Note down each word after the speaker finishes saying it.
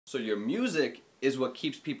So your music is what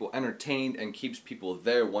keeps people entertained and keeps people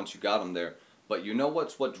there once you got them there. But you know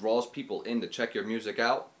what draws people in to check your music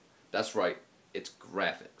out? That's right, it's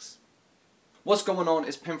graphics. What's going on?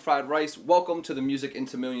 It's Pimp Fried Rice. Welcome to the Music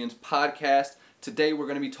into Millions podcast. Today we're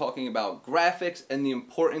going to be talking about graphics and the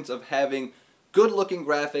importance of having good looking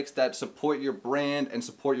graphics that support your brand and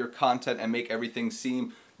support your content and make everything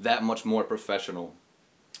seem that much more professional.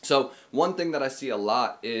 So one thing that I see a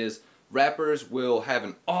lot is rappers will have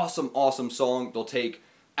an awesome song. They'll take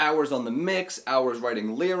hours on the mix, hours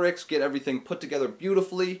writing lyrics, get everything put together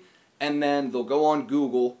beautifully, and then they'll go on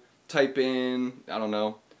Google, type in, I don't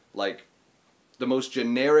know, like the most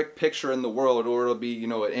generic picture in the world, or it'll be,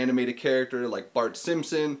 an animated character like Bart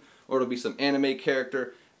Simpson, or it'll be some anime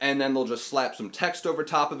character, and then they'll just slap some text over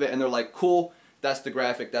top of it, and they're like, cool, that's the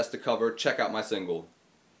graphic, that's the cover, check out my single.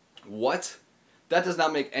 What? That does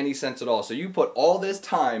not make any sense at all. So you put all this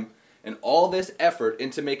time and all this effort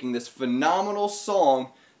into making this phenomenal song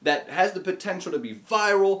that has the potential to be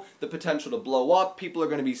viral, the potential to blow up, people are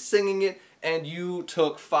going to be singing it, and you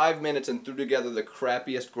took 5 minutes and threw together the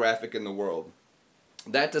crappiest graphic in the world.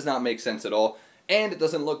 That does not make sense at all, and it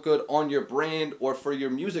doesn't look good on your brand or for your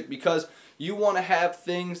music because you want to have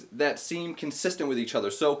things that seem consistent with each other.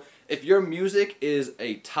 So if your music is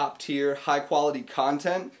a top tier, high quality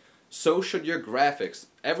content, so should your graphics.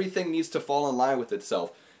 Everything needs to fall in line with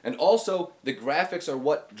itself. And also, the graphics are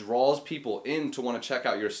what draws people in to want to check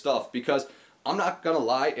out your stuff, because I'm not going to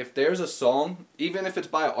lie, if there's a song, even if it's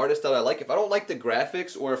by an artist that I like, if I don't like the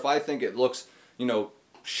graphics or if I think it looks,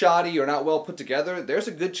 shoddy or not well put together, there's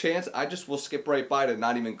a good chance I just will skip right by it and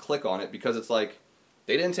not even click on it, because it's like,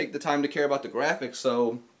 they didn't take the time to care about the graphics.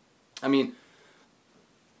 So,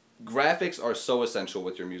 graphics are so essential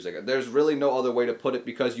with your music. There's really no other way to put it,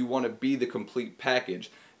 because you want to be the complete package.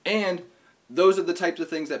 And those are the types of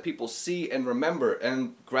things that people see and remember,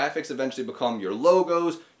 and graphics eventually become your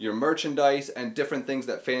logos, your merchandise, and different things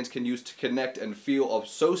that fans can use to connect and feel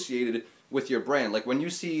associated with your brand. Like when you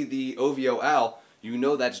see the OVO Owl, you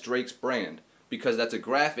know that's Drake's brand, because that's a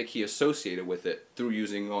graphic he associated with it through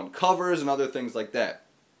using on covers and other things like that.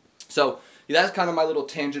 So that's kind of my little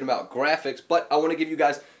tangent about graphics, but I want to give you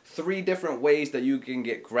guys 3 different ways that you can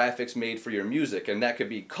get graphics made for your music, and that could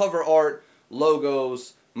be cover art,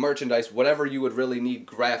 logos, merchandise, whatever you would really need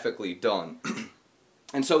graphically done.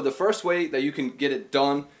 And so the first way that you can get it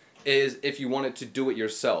done is if you wanted to do it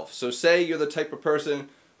yourself. So say you're the type of person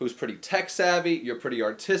who's pretty tech savvy, you're pretty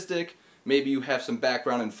artistic, maybe you have some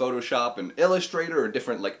background in Photoshop and Illustrator or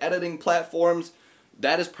different editing platforms.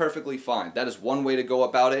 That is perfectly fine. That is one way to go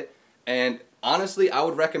about it. And honestly, I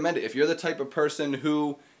would recommend it. If you're the type of person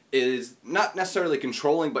who is not necessarily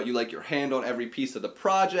controlling, but you like your hand on every piece of the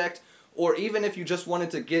project, or even if you just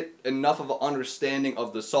wanted to get enough of an understanding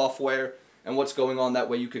of the software and what's going on, that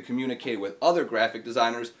way you could communicate with other graphic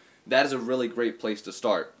designers, that is a really great place to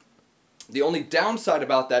start. The only downside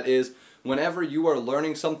about that is whenever you are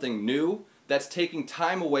learning something new, that's taking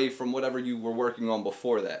time away from whatever you were working on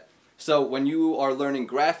before that. So when you are learning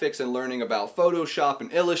graphics and learning about Photoshop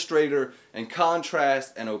and Illustrator and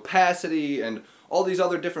contrast and opacity and all these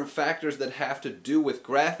other different factors that have to do with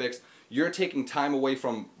graphics, you're taking time away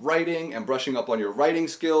from writing and brushing up on your writing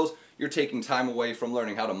skills. You're taking time away from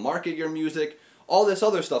learning how to market your music, all this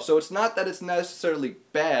other stuff. So it's not that it's necessarily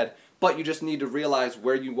bad, but you just need to realize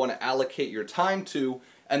where you want to allocate your time to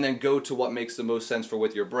and then go to what makes the most sense for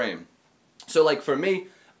with your brain. So for me,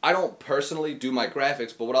 I don't personally do my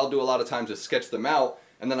graphics, but what I'll do a lot of times is sketch them out,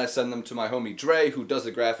 and then I send them to my homie Dre, who does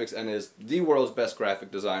the graphics and is the world's best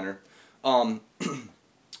graphic designer.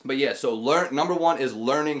 But yeah, so number one is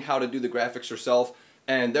learning how to do the graphics yourself,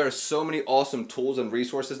 and there are so many awesome tools and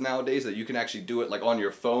resources nowadays that you can actually do it on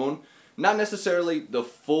your phone. Not necessarily the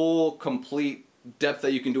full, complete depth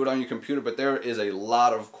that you can do it on your computer, but there is a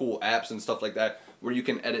lot of cool apps and stuff like that where you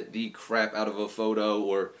can edit the crap out of a photo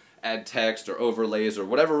or add text or overlays or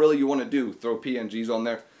whatever really you want to do. Throw PNGs on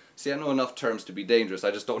there. See, I know enough terms to be dangerous. I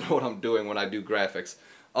just don't know what I'm doing when I do graphics.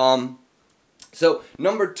 So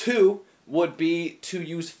number 2 would be to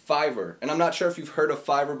use Fiverr. And I'm not sure if you've heard of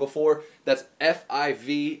Fiverr before. That's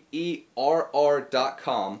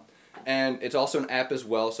Fiverr.com. And it's also an app as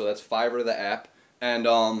well, so that's Fiverr the app. And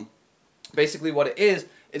basically what it is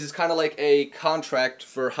it's kind of like a contract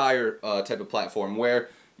for hire type of platform where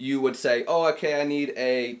you would say, oh, okay, I need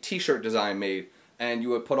a t-shirt design made. And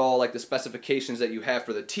you would put all the specifications that you have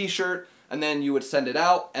for the t-shirt, and then you would send it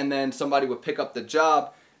out, and then somebody would pick up the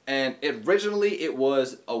job. And originally it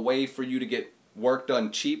was a way for you to get work done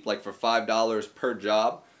cheap, for $5 per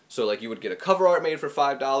job. So you would get a cover art made for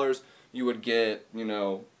 $5, you would get,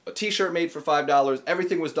 a t-shirt made for $5,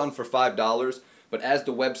 everything was done for $5. but as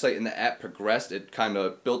the website and the app progressed, it kind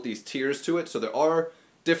of built these tiers to it. So there are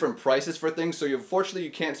different prices for things. So unfortunately,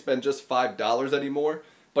 you can't spend just $5 anymore,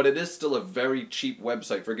 but it is still a very cheap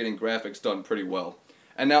website for getting graphics done pretty well.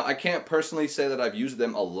 And now I can't personally say that I've used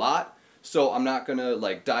them a lot, so I'm not gonna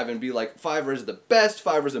like dive and be like Fiverr is the best,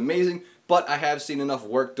 Fiverr is amazing, but I have seen enough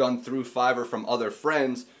work done through Fiverr from other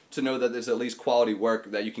friends to know that there's at least quality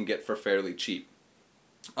work that you can get for fairly cheap.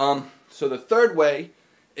 So the third way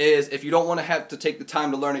is if you don't want to have to take the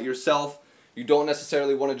time to learn it yourself, you don't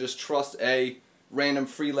necessarily want to just trust a random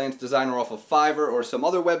freelance designer off of Fiverr or some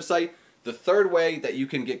other website, the third way that you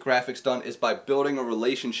can get graphics done is by building a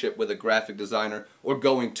relationship with a graphic designer or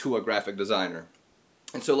going to a graphic designer.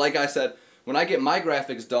 And so like I said, when I get my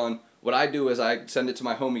graphics done, what I do is I send it to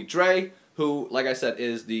my homie Dre, who, like I said,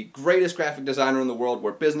 is the greatest graphic designer in the world.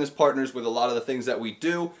 We're business partners with a lot of the things that we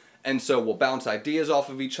do, and so we'll bounce ideas off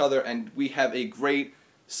of each other, and we have a great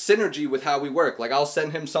synergy with how we work. Like I'll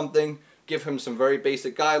send him something, give him some very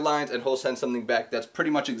basic guidelines, and he'll send something back that's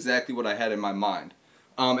pretty much exactly what I had in my mind.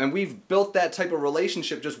 And we've built that type of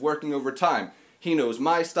relationship just working over time. He knows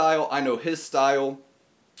my style, I know his style,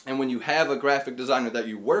 and when you have a graphic designer that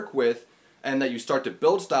you work with and that you start to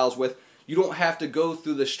build styles with, you don't have to go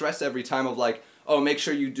through the stress every time of like, oh, make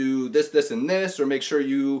sure you do this, this, and this, or make sure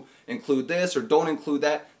you include this or don't include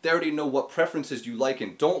that. They already know what preferences you like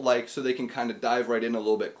and don't like, so they can kind of dive right in a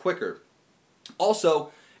little bit quicker.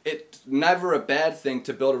 Also, it's never a bad thing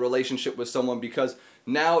to build a relationship with someone, because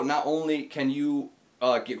now not only can you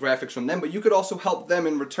get graphics from them, but you could also help them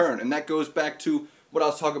in return. And that goes back to what I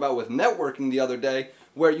was talking about with networking the other day,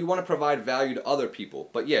 where you want to provide value to other people.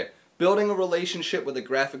 But yeah, building a relationship with a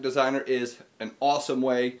graphic designer is an awesome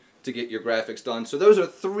way to get your graphics done. So those are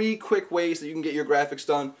 3 quick ways that you can get your graphics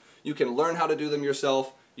done. You can learn how to do them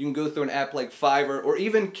yourself. You can go through an app like Fiverr or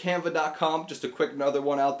even Canva.com, just a quick another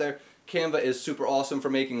one out there. Canva is super awesome for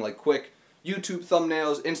making like quick YouTube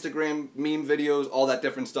thumbnails, Instagram meme videos, all that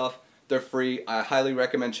different stuff. They're free. I highly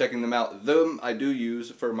recommend checking them out. Them I do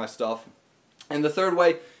use for my stuff. And the third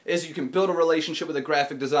way is you can build a relationship with a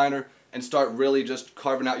graphic designer and start really just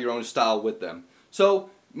carving out your own style with them. So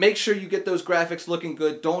make sure you get those graphics looking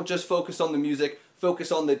good. Don't just focus on the music.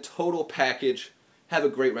 Focus on the total package. Have a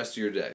great rest of your day.